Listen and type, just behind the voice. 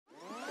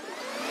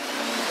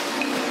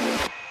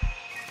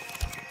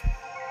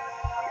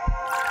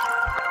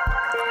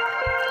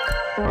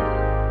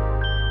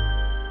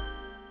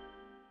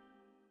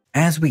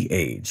as we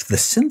age, the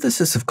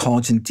synthesis of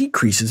collagen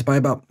decreases by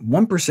about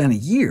 1% a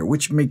year,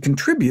 which may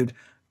contribute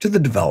to the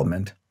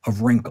development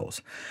of wrinkles.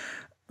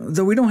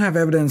 Though we don't have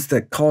evidence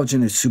that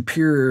collagen is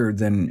superior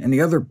than any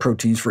other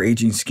proteins for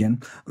aging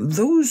skin,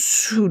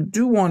 those who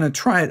do want to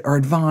try it are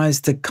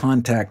advised to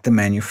contact the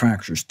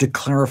manufacturers to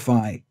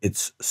clarify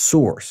its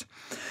source.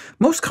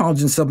 Most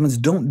collagen supplements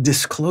don't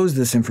disclose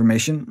this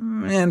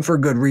information, and for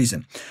good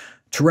reason.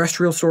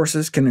 Terrestrial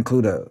sources can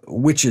include a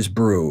witch's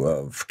brew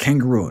of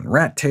kangaroo and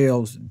rat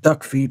tails,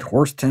 duck feet,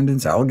 horse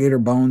tendons, alligator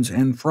bones,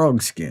 and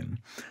frog skin.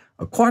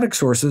 Aquatic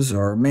sources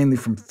are mainly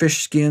from fish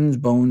skins,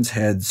 bones,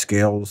 heads,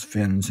 scales,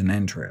 fins, and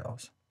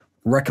entrails.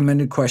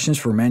 Recommended questions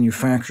for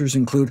manufacturers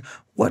include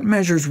what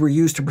measures were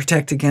used to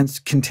protect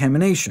against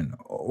contamination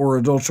or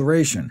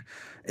adulteration.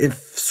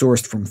 If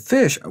sourced from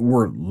fish,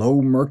 were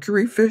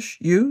low-mercury fish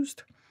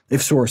used?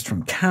 If sourced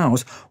from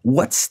cows,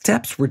 what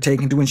steps were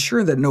taken to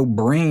ensure that no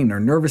brain or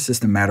nervous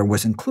system matter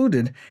was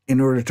included in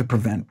order to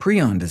prevent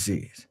prion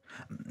disease?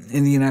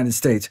 In the United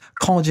States,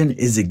 collagen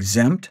is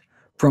exempt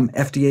from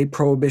FDA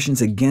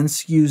prohibitions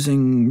against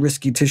using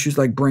risky tissues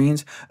like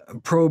brains,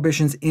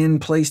 prohibitions in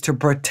place to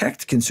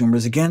protect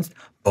consumers against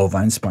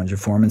bovine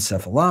spongiform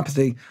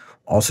encephalopathy,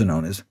 also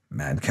known as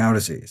mad cow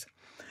disease.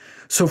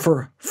 So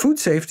for food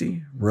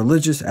safety,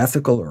 religious,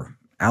 ethical, or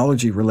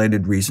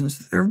allergy-related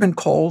reasons, there have been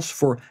calls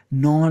for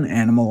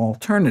non-animal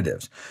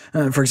alternatives.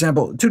 For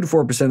example, 2 to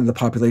 4% of the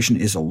population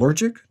is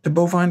allergic to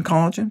bovine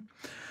collagen.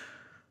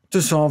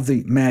 To solve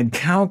the mad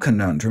cow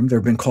conundrum, there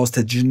have been calls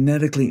to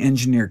genetically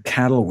engineer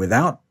cattle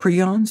without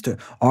prions to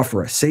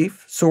offer a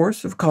safe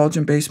source of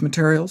collagen-based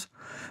materials.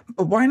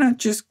 But why not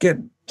just get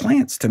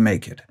plants to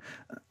make it?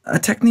 A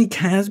technique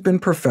has been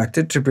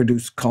perfected to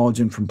produce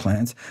collagen from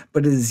plants,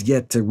 but it is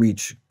yet to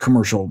reach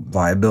commercial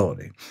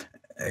viability.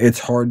 It's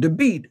hard to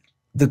beat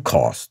the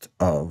cost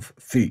of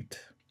feet.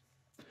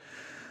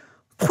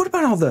 What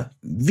about all the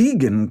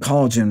vegan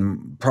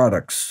collagen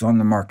products on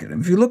the market?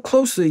 If you look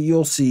closely,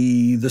 you'll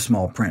see the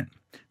small print.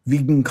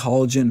 Vegan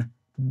collagen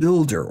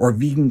builder or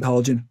vegan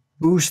collagen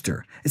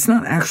booster. It's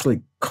not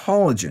actually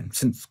collagen,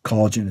 since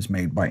collagen is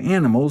made by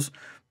animals,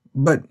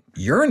 but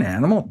you're an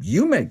animal,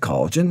 you make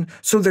collagen,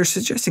 so they're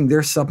suggesting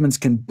their supplements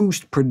can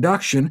boost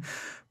production,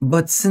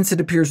 but since it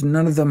appears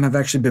none of them have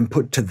actually been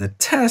put to the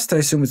test, I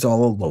assume it's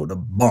all a load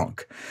of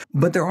bunk.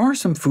 But there are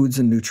some foods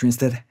and nutrients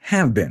that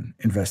have been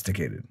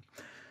investigated.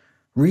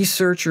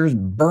 Researchers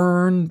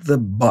burned the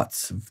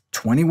butts of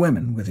 20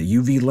 women with a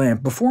UV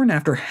lamp before and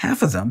after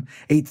half of them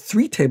ate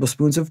 3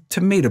 tablespoons of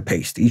tomato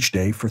paste each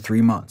day for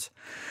 3 months.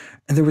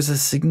 And there was a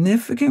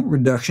significant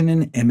reduction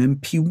in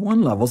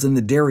MMP1 levels in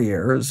the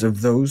derrieres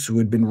of those who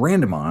had been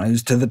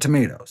randomized to the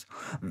tomatoes.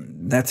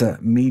 That's a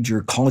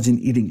major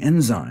collagen-eating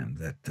enzyme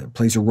that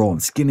plays a role in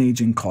skin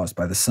aging caused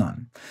by the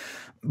sun.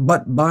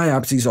 But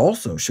biopsies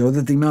also show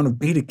that the amount of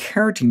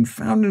beta-carotene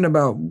found in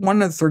about 1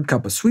 1/3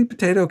 cup of sweet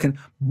potato can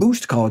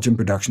boost collagen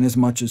production as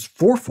much as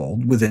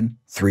 4-fold within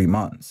 3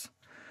 months.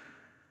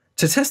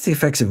 To test the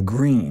effects of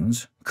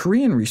greens,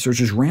 Korean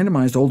researchers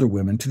randomized older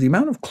women to the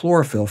amount of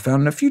chlorophyll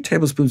found in a few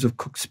tablespoons of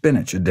cooked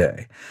spinach a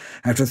day.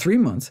 After 3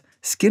 months,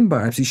 skin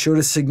biopsies showed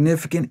a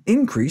significant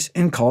increase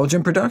in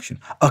collagen production,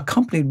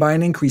 accompanied by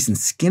an increase in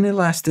skin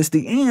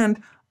elasticity and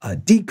a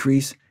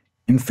decrease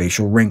in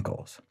facial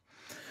wrinkles.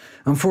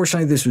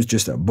 Unfortunately, this was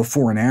just a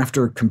before and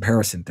after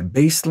comparison to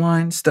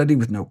baseline study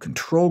with no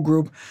control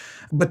group,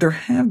 but there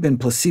have been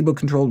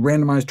placebo-controlled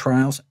randomized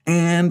trials,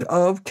 and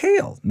of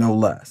kale, no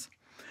less.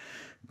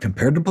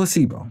 Compared to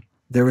placebo,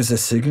 there was a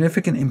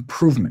significant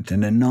improvement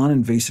in a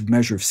non-invasive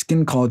measure of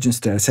skin collagen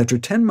status after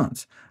 10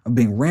 months of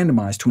being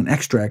randomized to an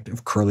extract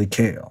of curly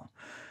kale.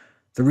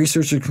 The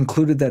researchers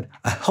concluded that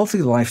a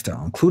healthy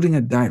lifestyle, including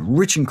a diet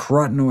rich in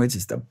carotenoids,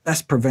 is the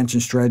best prevention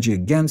strategy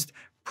against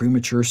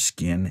premature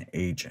skin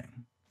aging.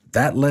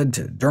 That led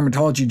to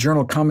dermatology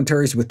journal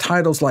commentaries with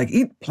titles like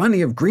 "Eat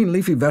plenty of green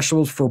leafy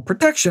vegetables for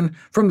protection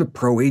from the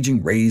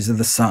pro-aging rays of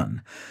the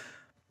sun."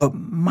 But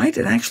might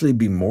it actually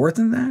be more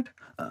than that?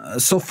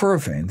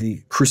 Sulforaphane,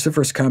 the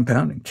cruciferous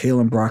compound in kale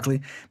and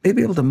broccoli, may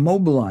be able to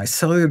mobilize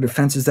cellular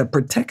defenses that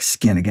protect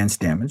skin against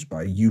damage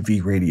by UV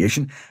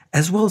radiation,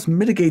 as well as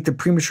mitigate the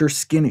premature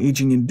skin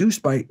aging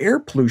induced by air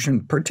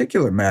pollution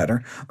particulate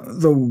matter,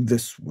 though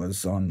this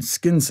was on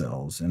skin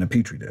cells in a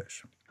petri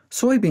dish.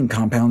 Soybean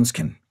compounds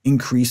can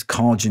increase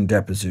collagen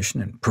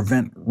deposition and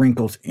prevent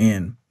wrinkles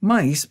in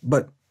mice,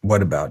 but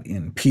what about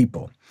in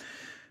people?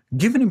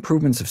 Given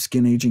improvements of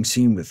skin aging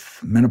seen with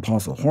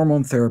menopausal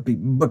hormone therapy,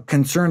 but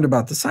concerned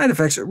about the side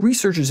effects,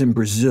 researchers in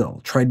Brazil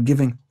tried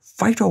giving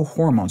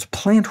phytohormones,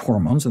 plant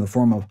hormones in the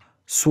form of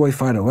soy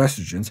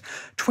phytoestrogens.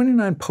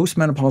 29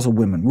 postmenopausal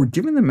women were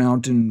given the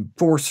amount in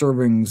 4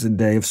 servings a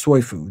day of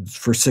soy foods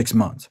for 6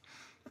 months.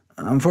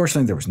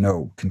 Unfortunately, there was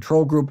no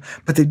control group,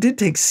 but they did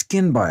take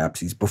skin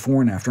biopsies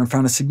before and after and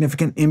found a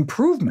significant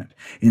improvement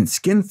in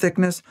skin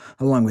thickness,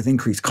 along with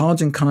increased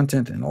collagen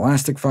content and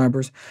elastic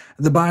fibers.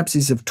 The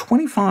biopsies of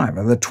 25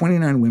 of the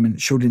 29 women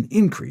showed an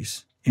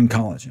increase in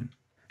collagen.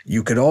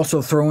 You could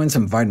also throw in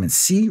some vitamin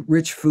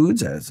C-rich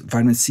foods, as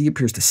vitamin C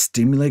appears to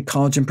stimulate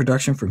collagen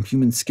production from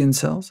human skin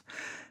cells.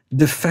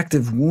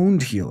 Defective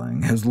wound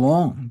healing has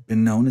long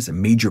been known as a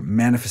major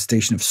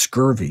manifestation of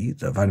scurvy,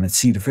 the vitamin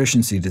C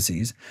deficiency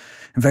disease.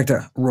 In fact,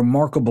 a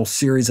remarkable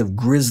series of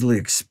grisly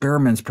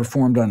experiments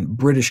performed on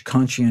British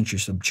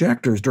conscientious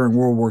objectors during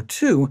World War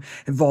II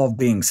involved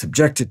being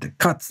subjected to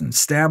cuts and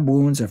stab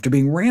wounds after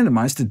being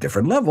randomized to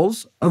different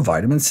levels of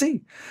vitamin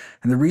C.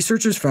 And the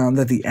researchers found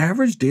that the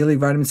average daily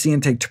vitamin C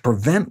intake to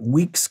prevent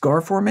weak scar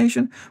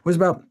formation was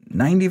about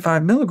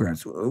 95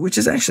 milligrams, which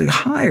is actually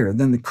higher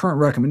than the current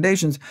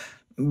recommendations,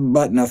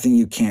 but nothing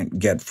you can't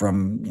get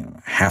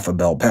from half a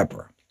bell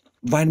pepper.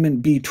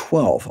 Vitamin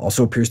B12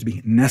 also appears to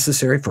be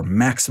necessary for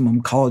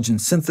maximum collagen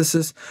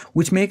synthesis,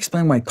 which may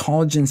explain why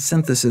collagen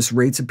synthesis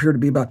rates appear to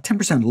be about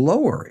 10%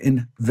 lower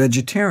in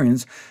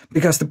vegetarians,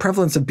 because the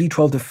prevalence of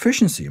B12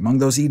 deficiency among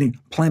those eating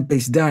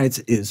plant-based diets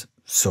is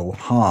so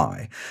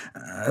high.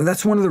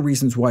 That's one of the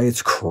reasons why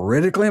it's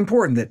critically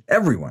important that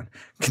everyone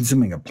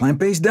consuming a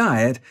plant-based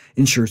diet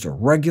ensures a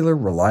regular,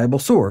 reliable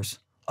source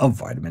of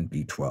vitamin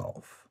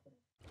B12.